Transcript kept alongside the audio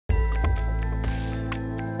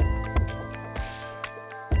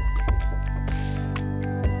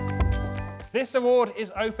This award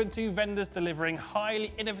is open to vendors delivering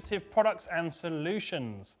highly innovative products and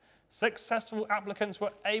solutions. Successful applicants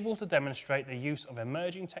were able to demonstrate the use of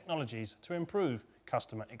emerging technologies to improve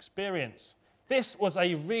customer experience. This was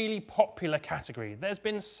a really popular category. There's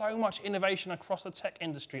been so much innovation across the tech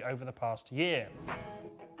industry over the past year.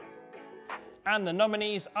 And the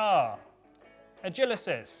nominees are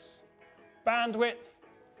Agilicis, Bandwidth,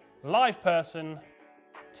 LivePerson,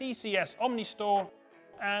 TCS OmniStore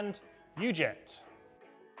and UJet.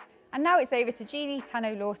 And now it's over to Jeannie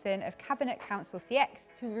Tanno-Lawson of Cabinet Council CX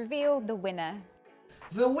to reveal the winner.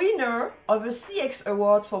 The winner of the CX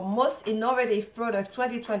Award for Most Innovative Product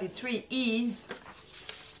 2023 is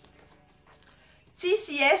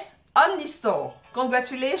TCS OmniStore.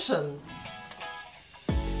 Congratulations!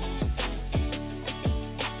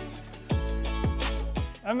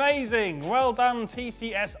 Amazing! Well done,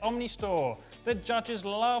 TCS OmniStore. The judges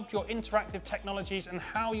loved your interactive technologies and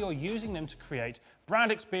how you're using them to create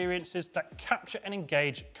brand experiences that capture and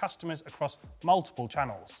engage customers across multiple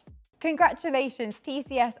channels. Congratulations,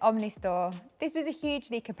 TCS OmniStore. This was a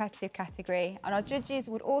hugely competitive category, and our judges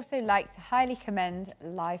would also like to highly commend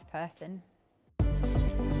LivePerson.